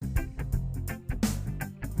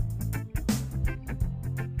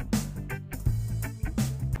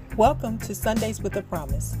Welcome to Sundays with a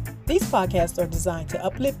Promise. These podcasts are designed to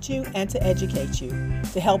uplift you and to educate you,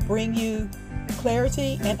 to help bring you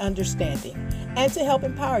clarity and understanding, and to help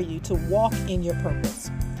empower you to walk in your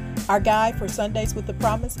purpose. Our guide for Sundays with a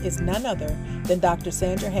Promise is none other than Dr.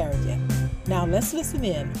 Sandra Harrington. Now let's listen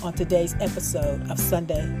in on today's episode of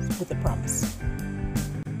Sundays with a Promise.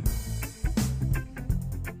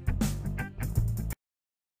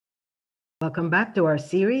 Welcome back to our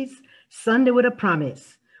series, Sunday with a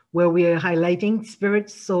Promise, where we are highlighting spirit,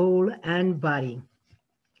 soul, and body.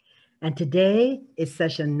 And today is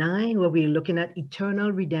session 9, where we're looking at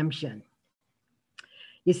eternal redemption.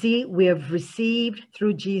 You see, we have received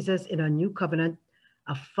through Jesus in our new covenant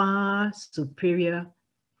a far superior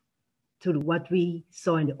to what we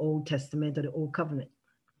saw in the Old Testament or the Old Covenant.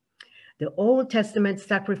 The Old Testament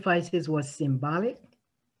sacrifices was symbolic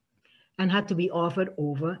and had to be offered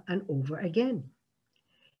over and over again.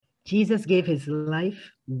 Jesus gave his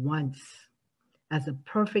life once as a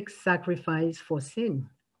perfect sacrifice for sin,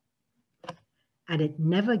 and it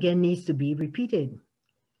never again needs to be repeated.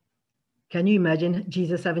 Can you imagine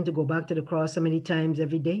Jesus having to go back to the cross so many times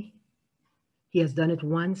every day? He has done it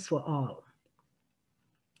once for all.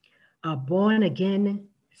 Our born-again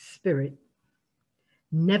spirit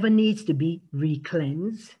never needs to be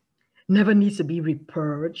re-cleansed, never needs to be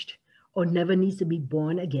repurged, or never needs to be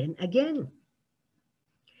born again.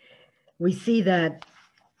 We see that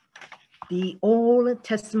the Old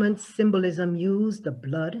Testament symbolism used the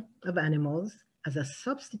blood of animals as a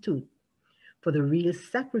substitute for the real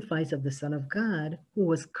sacrifice of the Son of God who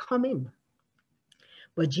was coming.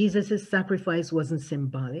 But Jesus' sacrifice wasn't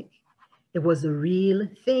symbolic. It was the real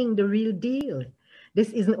thing, the real deal. This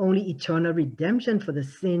isn't only eternal redemption for the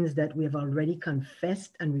sins that we have already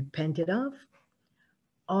confessed and repented of.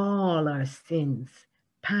 All our sins,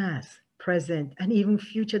 past, present, and even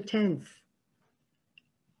future tense,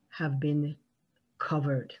 have been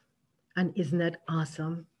covered. And isn't that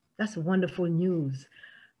awesome? That's wonderful news.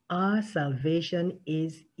 Our salvation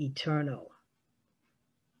is eternal.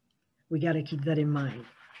 We got to keep that in mind.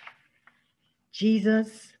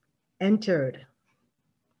 Jesus entered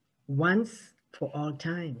once for all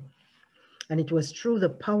time. And it was through the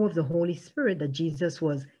power of the Holy Spirit that Jesus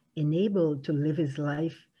was enabled to live his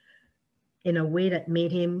life in a way that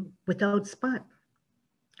made him without spot.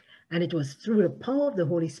 And it was through the power of the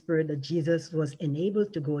Holy Spirit that Jesus was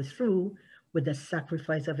enabled to go through with the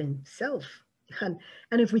sacrifice of himself. And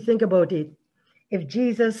if we think about it, if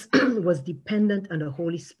Jesus was dependent on the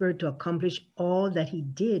Holy Spirit to accomplish all that he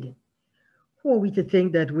did, who are we to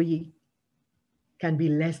think that we can be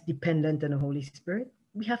less dependent on the Holy Spirit?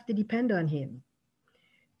 We have to depend on him.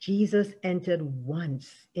 Jesus entered once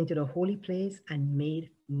into the holy place and made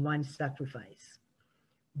one sacrifice.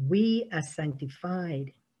 We are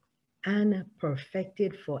sanctified and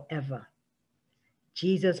perfected forever.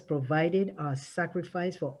 Jesus provided our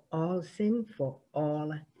sacrifice for all sin for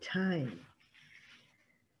all time.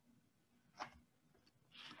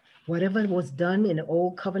 Whatever was done in the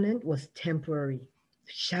Old Covenant was temporary,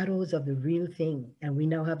 shadows of the real thing, and we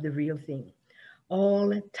now have the real thing.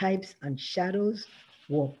 All types and shadows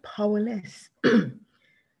were powerless to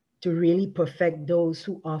really perfect those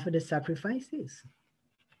who offer the sacrifices.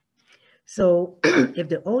 So if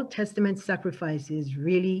the Old Testament sacrifices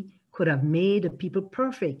really could have made the people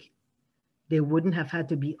perfect, they wouldn't have had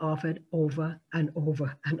to be offered over and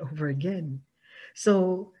over and over again.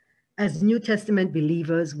 So as New Testament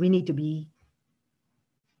believers, we need to be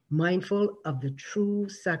mindful of the true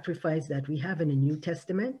sacrifice that we have in the New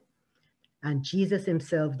Testament. And Jesus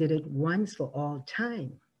himself did it once for all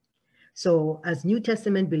time. So as New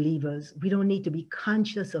Testament believers, we don't need to be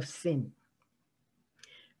conscious of sin.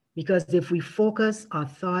 Because if we focus our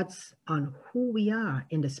thoughts on who we are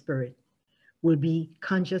in the Spirit, we'll be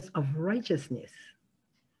conscious of righteousness.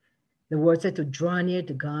 The word said to draw near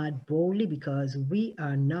to God boldly because we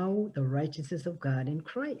are now the righteousness of God in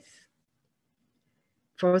Christ.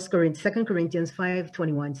 2 Corinthians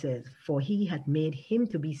 5:21 says, for he had made him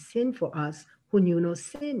to be sin for us who knew no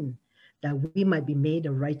sin, that we might be made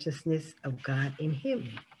the righteousness of God in him.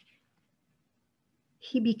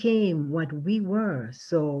 He became what we were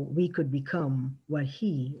so we could become what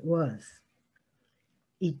he was.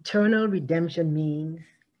 Eternal redemption means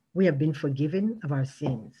we have been forgiven of our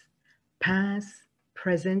sins, past,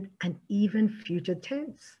 present, and even future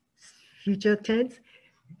tense. Future tense,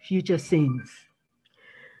 future sins.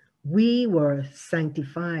 We were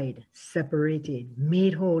sanctified, separated,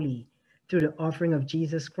 made holy through the offering of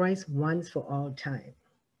Jesus Christ once for all time.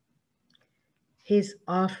 His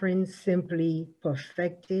offering simply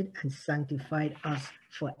perfected and sanctified us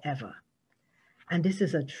forever. And this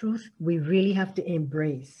is a truth we really have to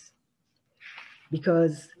embrace,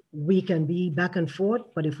 because we can be back and forth,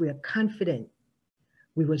 but if we are confident,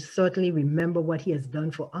 we will certainly remember what he has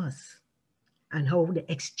done for us and how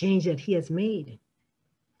the exchange that he has made.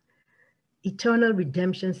 Eternal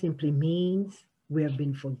redemption simply means we have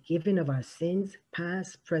been forgiven of our sins,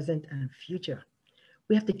 past, present, and future.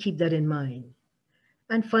 We have to keep that in mind.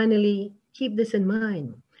 And finally, keep this in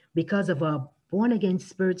mind. Because of our born-again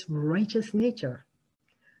spirit's righteous nature,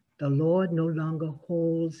 the Lord no longer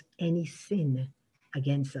holds any sin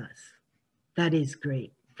against us. That is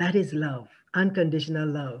great. That is love, unconditional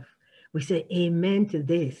love. We say amen to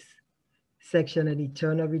this section on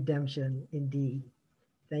eternal redemption, indeed.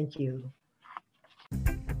 Thank you.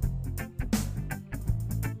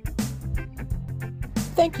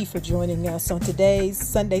 Thank you for joining us on today's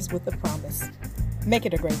Sundays with a Promise. Make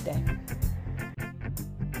it a great day.